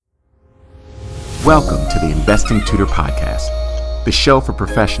Welcome to the Investing Tutor Podcast, the show for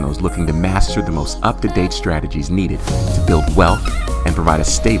professionals looking to master the most up-to-date strategies needed to build wealth and provide a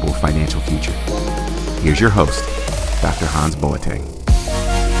stable financial future. Here's your host, Dr. Hans Boateng.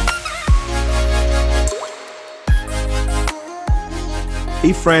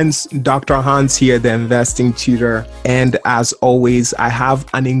 Hey friends, Dr. Hans here, the Investing Tutor. And as always, I have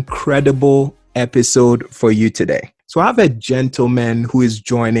an incredible episode for you today. So I have a gentleman who is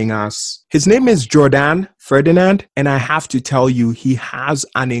joining us. His name is Jourdon Ferdinand, and I have to tell you, he has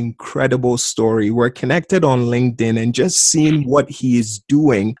an incredible story. We're connected on LinkedIn, and just seeing what he is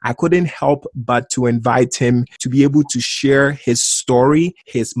doing, I couldn't help but to invite him to be able to share his story,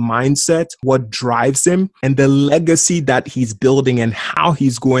 his mindset, what drives him, and the legacy that he's building and how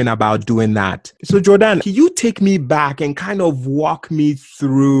he's going about doing that. So Jourdon, can you take me back and kind of walk me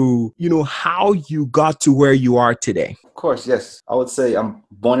through, how you got to where you are today? Of course, yes. I would say I'm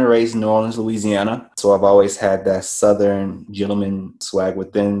born and raised in New Orleans, Louisiana. So I've always had that Southern gentleman swag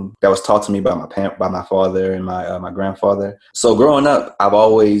within that was taught to me by my father and my grandfather. So growing up, I've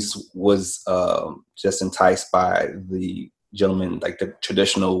always was just enticed by the gentleman, like the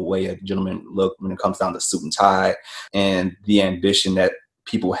traditional way a gentleman look when it comes down to suit and tie, and the ambition that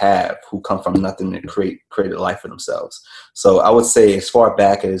people have who come from nothing to create a life for themselves. So I would say as far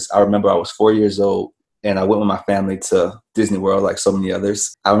back as I remember, I was 4 years old. And I went with my family to Disney World, like so many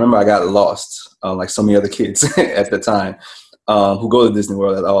others. I remember I got lost, like so many other kids at the time who go to Disney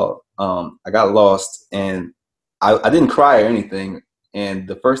World at all. I got lost, and I didn't cry or anything. And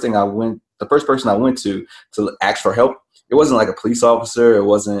the first person I went to ask for help, it wasn't like a police officer. It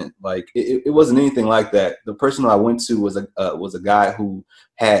wasn't like it wasn't anything like that. The person I went to was a guy who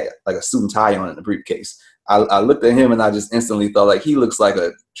had like a suit and tie on in a briefcase. I looked at him and I just instantly thought, like, he looks like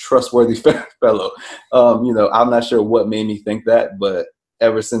a trustworthy fellow. I'm not sure what made me think that, but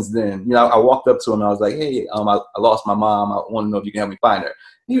ever since then, I walked up to him and I was like, hey, I lost my mom. I want to know if you can help me find her.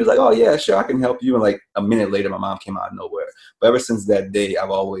 And he was like, oh yeah, sure, I can help you. And like a minute later, my mom came out of nowhere. But ever since that day,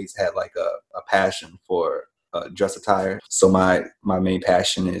 I've always had like a passion for dress attire. So my main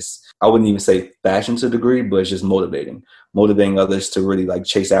passion is, I wouldn't even say fashion to a degree, but it's just motivating others to really like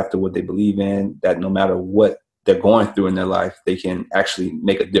chase after what they believe in, that no matter what they're going through in their life, they can actually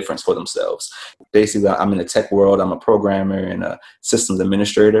make a difference for themselves. Basically, I'm in the tech world. I'm a programmer and a systems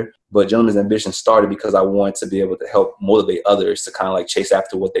administrator, but Gentleman's Ambition started because I wanted to be able to help motivate others to kind of like chase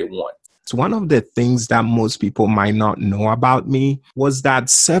after what they want. So one of the things that most people might not know about me was that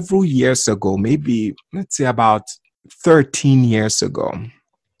several years ago, maybe let's say about 13 years ago,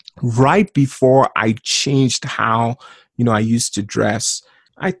 right before I changed how, I used to dress,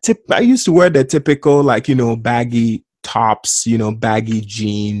 I used to wear the typical baggy tops, baggy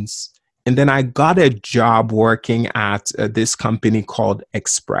jeans. And then I got a job working at this company called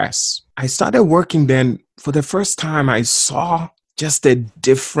Express. I started working then. For the first time, I saw just a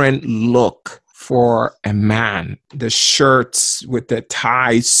different look for a man. The shirts with the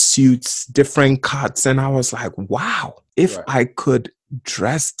ties, suits, different cuts. And I was like, wow, if I could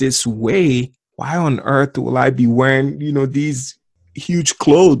dress this way, why on earth will I be wearing, these huge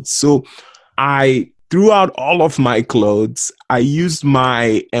clothes? So I threw out all of my clothes. I used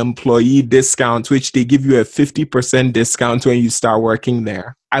my employee discount, which they give you a 50% discount when you start working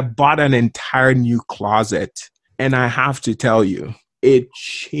there. I bought an entire new closet. And I have to tell you, it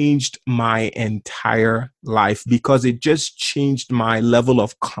changed my entire life because it just changed my level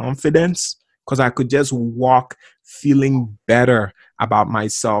of confidence, because I could just walk feeling better about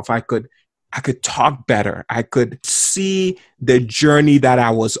myself. I could talk better. I could see the journey that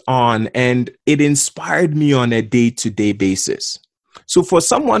I was on, and it inspired me on a day-to-day basis. So for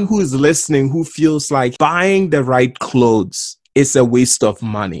someone who is listening, who feels like buying the right clothes is a waste of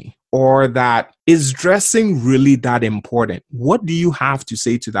money, or that is dressing really that important, what do you have to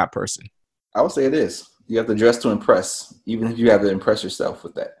say to that person? I would say it is. You have to dress to impress, even if you have to impress yourself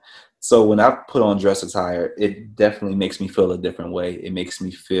with that. So when I put on dress attire, it definitely makes me feel a different way. It makes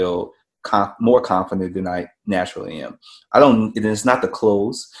me feel more confident than I naturally am. It's not the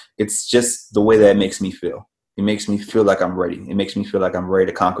clothes. It's just the way that it makes me feel. It makes me feel like I'm ready. It makes me feel like I'm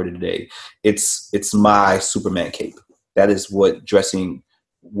ready to conquer the day. It's my Superman cape. That is what dressing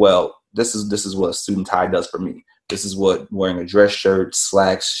well. This is what a suit and tie does for me. This is what wearing a dress shirt,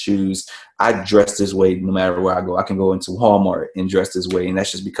 slacks, shoes. I dress this way no matter where I go. I can go into Walmart and dress this way, and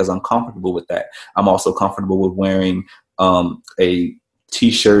that's just because I'm comfortable with that. I'm also comfortable with wearing a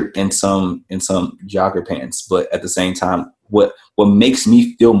T-shirt and some jogger pants. But at the same time, what makes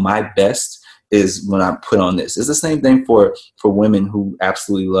me feel my best is when I put on this. It's the same thing for women who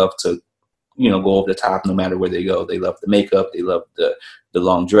absolutely love to go over the top no matter where they go. They love the makeup. They love the the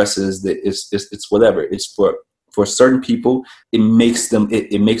long dresses, it's whatever. It's for certain people, it makes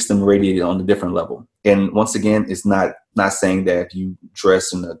them radiate on a different level. And once again, it's not saying that if you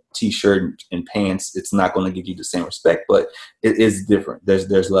dress in a t-shirt and pants, it's not going to give you the same respect, but it is different.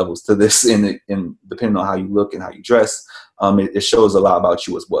 There's levels to this, and depending on how you look and how you dress, it shows a lot about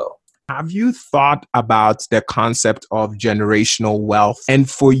you as well. Have you thought about the concept of generational wealth? And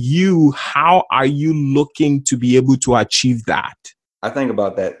for you, how are you looking to be able to achieve that? I think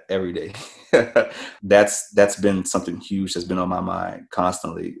about that every day. That's been something huge that's been on my mind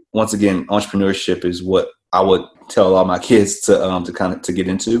constantly. Once again, entrepreneurship is what I would tell all my kids to get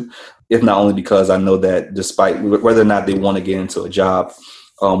into, if not only because I know that despite whether or not they want to get into a job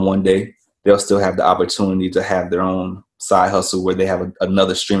one day, they'll still have the opportunity to have their own side hustle where they have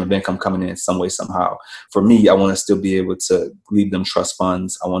another stream of income coming in some way, somehow. For me, I want to still be able to leave them trust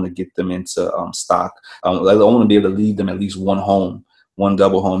funds. I want to get them into stock. I want to be able to leave them at least one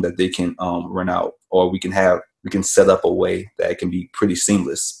double home that they can rent out, or we can set up a way that it can be pretty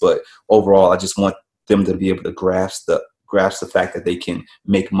seamless. But overall, I just want them to be able to grasp the fact that they can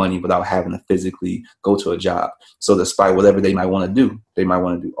make money without having to physically go to a job. So despite whatever they might want to do, they might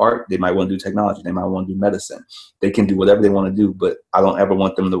want to do art, they might want to do technology, they might want to do medicine. They can do whatever they want to do, but I don't ever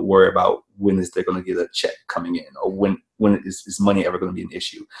want them to worry about when is they're going to get a check coming in, or when is money ever going to be an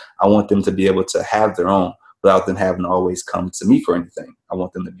issue. I want them to be able to have their own without them having to always come to me for anything. I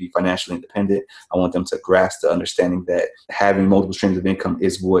want them to be financially independent. I want them to grasp the understanding that having multiple streams of income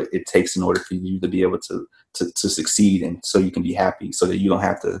is what it takes in order for you to be able to succeed, and so you can be happy, so that you don't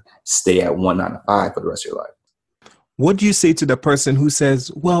have to stay at 1 9 to 5 for the rest of your life. What do you say to the person who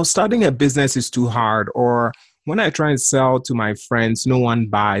says, well, starting a business is too hard, or when I try and sell to my friends, no one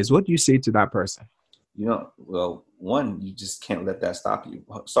buys? What do you say to that person? Well, one, you just can't let that stop you.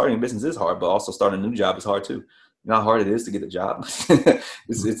 Starting a business is hard, but also starting a new job is hard too. You know how hard it is to get a job?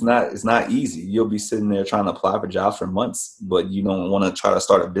 It's not easy. You'll be sitting there trying to apply for jobs for months, but you don't want to try to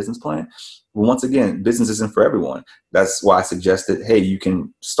start a business plan. Well, once again, business isn't for everyone. That's why I suggested, hey, you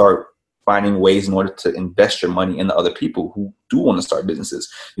can start finding ways in order to invest your money into other people who do want to start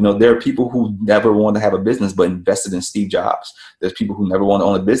businesses. There are people who never want to have a business but invested in Steve Jobs. There's people who never want to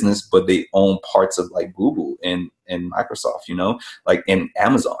own a business but they own parts of like Google and Microsoft, like in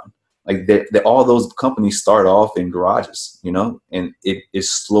Amazon. Like all those companies start off in garages, and it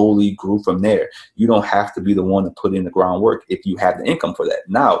slowly grew from there. You don't have to be the one to put in the groundwork if you have the income for that.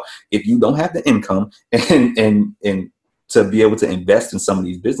 Now, if you don't have the income and to be able to invest in some of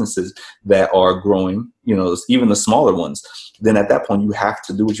these businesses that are growing, even the smaller ones, then at that point you have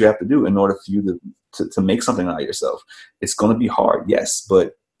to do what you have to do in order for you to make something out of yourself. It's going to be hard, yes,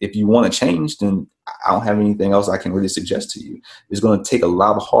 but if you want to change, then I don't have anything else I can really suggest to you. It's going to take a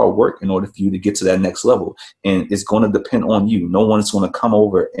lot of hard work in order for you to get to that next level. And it's going to depend on you. No one's going to come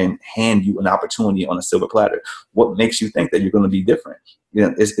over and hand you an opportunity on a silver platter. What makes you think that you're going to be different?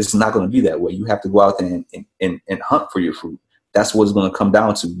 It's not going to be that way. You have to go out there and hunt for your fruit. That's what it's going to come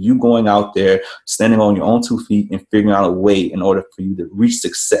down to. You going out there, standing on your own 2 feet and figuring out a way in order for you to reach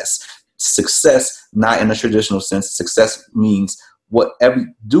success. Success, not in a traditional sense. Success means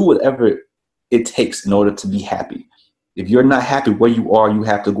do whatever it takes in order to be happy. If you're not happy where you are, you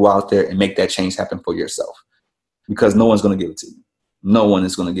have to go out there and make that change happen for yourself, because no one's going to give it to you. No one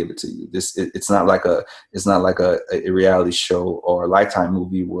is going to give it to you. It's not like a reality show or a Lifetime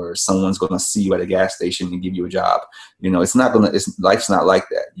movie where someone's going to see you at a gas station and give you a job. Life's not like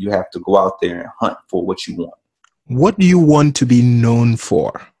that. You have to go out there and hunt for what you want. What do you want to be known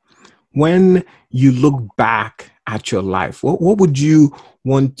for? When you look back at your life, what would you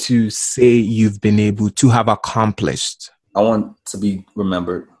want to say you've been able to have accomplished? I want to be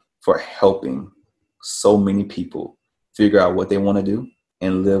remembered for helping so many people figure out what they want to do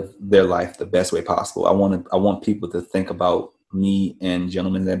and live their life the best way possible. I want people to think about me and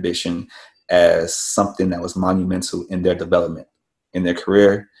Gentleman's Ambition as something that was monumental in their development, in their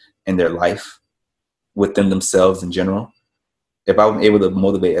career, in their life, within themselves in general. If I'm able to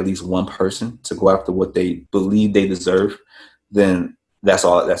motivate at least one person to go after what they believe they deserve, then that's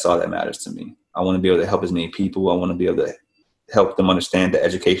all that matters to me. I want to be able to help as many people. I want to be able to help them understand that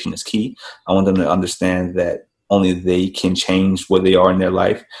education is key. I want them to understand that only they can change where they are in their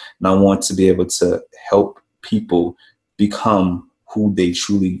life. And I want to be able to help people become who they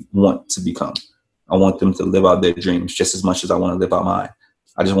truly want to become. I want them to live out their dreams just as much as I want to live out mine.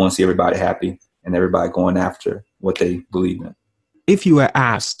 I just want to see everybody happy and everybody going after what they believe in. If you were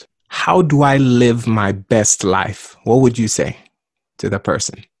asked, how do I live my best life? What would you say to the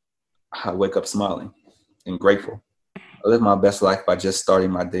person? I wake up smiling and grateful. I live my best life by just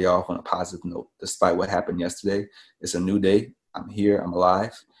starting my day off on a positive note. Despite what happened yesterday, it's a new day. I'm here, I'm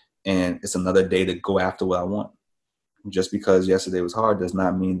alive, and it's another day to go after what I want. Just because yesterday was hard does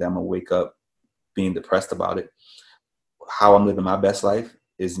not mean that I'm going to wake up being depressed about it. How I'm living my best life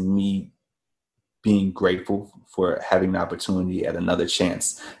is me being grateful for having the opportunity at another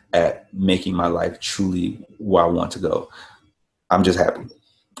chance at making my life truly where I want to go. I'm just happy.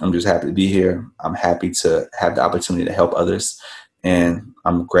 I'm just happy to be here. I'm happy to have the opportunity to help others. And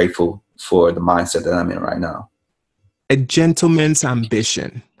I'm grateful for the mindset that I'm in right now. A Gentleman's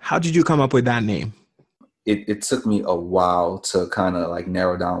Ambition. How did you come up with that name? It took me a while to kind of like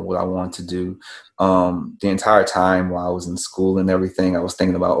narrow down what I wanted to do. The entire time while I was in school and everything, I was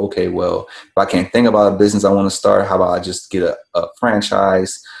thinking about, okay, well, if I can't think about a business I want to start, how about I just get a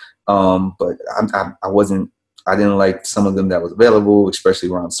franchise? But I didn't like some of them that was available, especially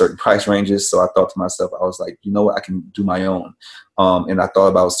around certain price ranges. So I thought to myself, I was like, you know what, I can do my own. And I thought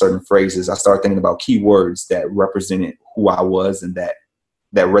about certain phrases. I started thinking about keywords that represented who I was and that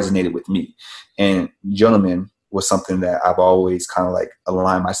resonated with me. And gentleman was something that I've always kind of like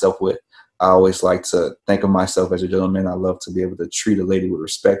aligned myself with. I always like to think of myself as a gentleman. I love to be able to treat a lady with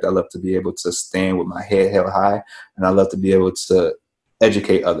respect. I love to be able to stand with my head held high. And I love to be able to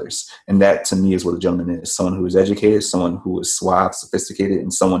educate others. And that to me is what a gentleman is. Someone who is educated, someone who is suave, sophisticated,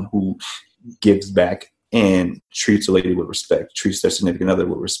 and someone who gives back and treats a lady with respect, treats their significant other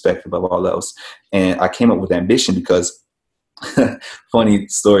with respect above all else. And I came up with ambition because funny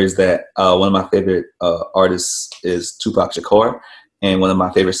story is that one of my favorite artists is Tupac Shakur, and one of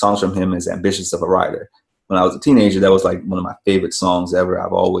my favorite songs from him is Ambitious of a Rider. When I was a teenager, that was like one of my favorite songs ever.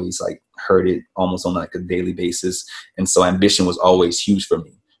 I've always like heard it almost on like a daily basis. And so ambition was always huge for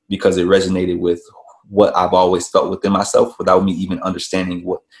me because it resonated with what I've always felt within myself without me even understanding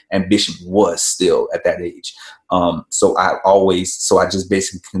what ambition was still at that age. So I just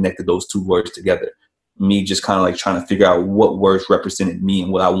basically connected those two words together. Me just kind of like trying to figure out what words represented me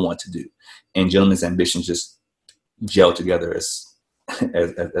and what I want to do. And Gentleman's Ambition just gel together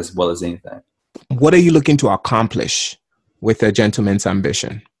as well as anything. What are you looking to accomplish with A Gentleman's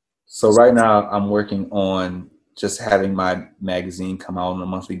Ambition? So right now I'm working on just having my magazine come out on a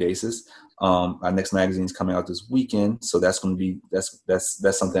monthly basis. Our next magazine is coming out this weekend. So that's going to be,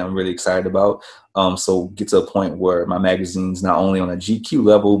 that's something I'm really excited about. So get to a point where my magazine's not only on a GQ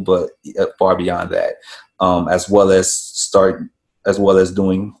level, but far beyond that, as well as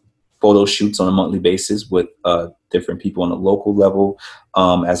doing photo shoots on a monthly basis with different people on a local level,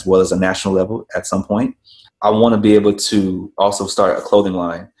 as well as a national level at some point. I want to be able to also start a clothing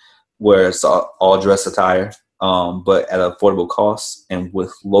line where it's all dress attire, but at an affordable cost and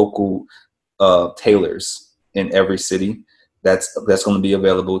with local tailors in every city. That's going to be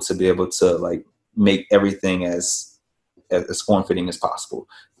available to be able to like make everything as form-fitting as possible.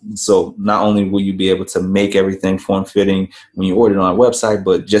 So not only will you be able to make everything form-fitting when you order it on our website,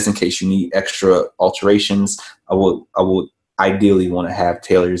 but just in case you need extra alterations, I would ideally want to have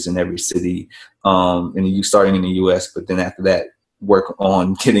tailors in every city, and you starting in the US, but then after that, work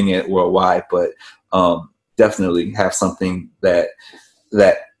on getting it worldwide. But definitely have something that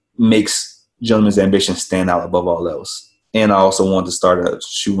makes Gentleman's Ambition stand out above all else. And I also want to start a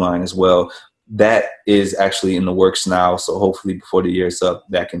shoe line as well. That is actually in the works now. So hopefully before the year's up,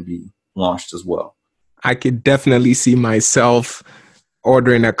 that can be launched as well. I could definitely see myself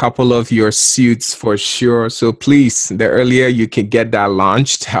ordering a couple of your suits for sure. So please, the earlier you can get that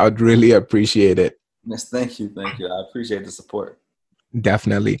launched, I would really appreciate it. Yes, thank you. I appreciate the support.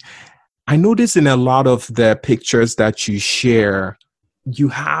 Definitely. I notice in a lot of the pictures that you share, you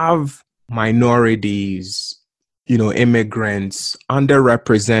have minorities, immigrants,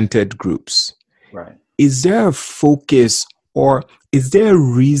 underrepresented groups. Right. Is there a focus or is there a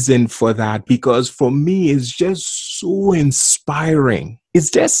reason for that? Because for me, it's just so inspiring.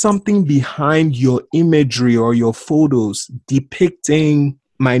 Is there something behind your imagery or your photos depicting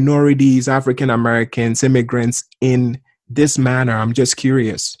minorities, African Americans, immigrants in this manner? I'm just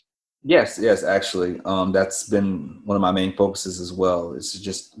curious. Yes, actually. That's been one of my main focuses as well, is to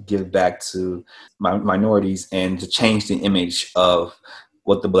just give back to my minorities and to change the image of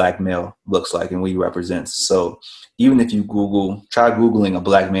what the Black male looks like and what he represents. So even if you try Googling a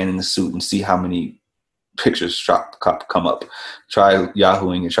Black man in a suit and see how many pictures come up. Try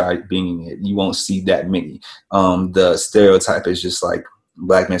Yahooing and try Binging it. You won't see that many. The stereotype is just like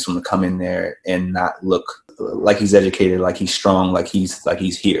Black man's going to come in there and not look like he's educated, like he's strong, like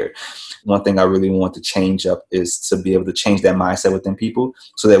he's here. One thing I really want to change up is to be able to change that mindset within people,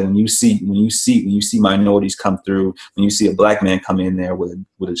 so that when you see minorities come through, when you see a Black man come in there with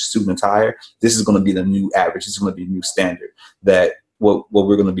a suit and attire, this is going to be the new average. This is going to be a new standard that what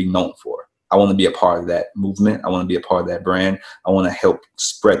we're going to be known for. I want to be a part of that movement. I want to be a part of that brand. I want to help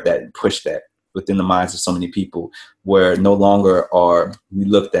spread that and push that within the minds of so many people, where no longer are we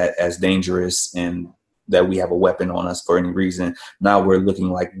looked at as dangerous and that we have a weapon on us for any reason. Now we're looking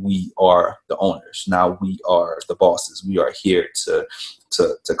like we are the owners. Now we are the bosses. We are here to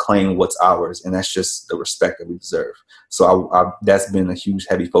claim what's ours. And that's just the respect that we deserve. So that's been a huge,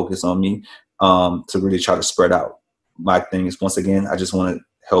 heavy focus on me, to really try to spread out. My thing is, once again, I just want to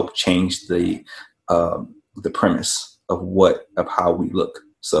help change the premise of how we look.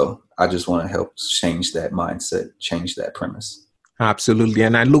 So I just want to help change that mindset, change that premise. Absolutely.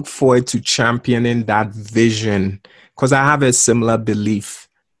 And I look forward to championing that vision, because I have a similar belief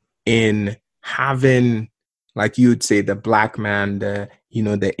in having, like you would say, the Black man, the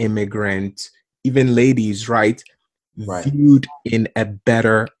immigrant, even ladies, right? Viewed in a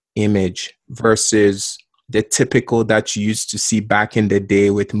better image versus the typical that you used to see back in the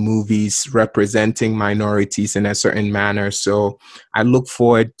day with movies representing minorities in a certain manner. So I look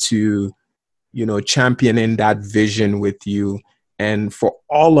forward to, championing that vision with you, and for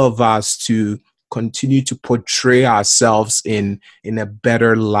all of us to continue to portray ourselves in a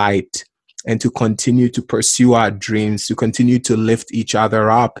better light, and to continue to pursue our dreams, to continue to lift each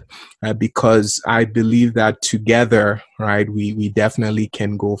other up, because I believe that together, right, we definitely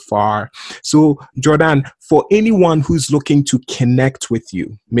can go far. So, Jourdon, for anyone who's looking to connect with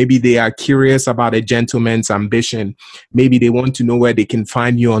you, maybe they are curious about a gentleman's ambition, maybe they want to know where they can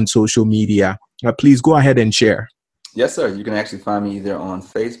find you on social media, please go ahead and share. Yes, sir. You can actually find me either on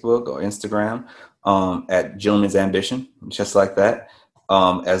Facebook or Instagram at Gentleman's Ambition, just like that.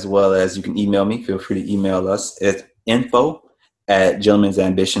 As well as you can email me. Feel free to email us at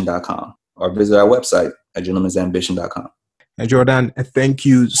info@gentlemansambition.com, or visit our website at gentlemansambition.com. Jourdon, thank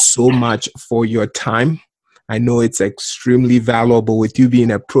you so much for your time. I know it's extremely valuable with you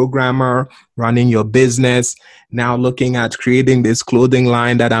being a programmer, running your business, now looking at creating this clothing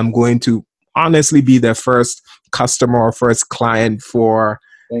line that I'm going to honestly be the first customer or first client for.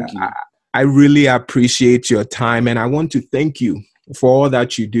 Thank you. I really appreciate your time, and I want to thank you for all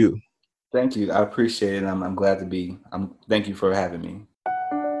that you do. Thank you. I appreciate it. I'm glad to be. Thank you for having me.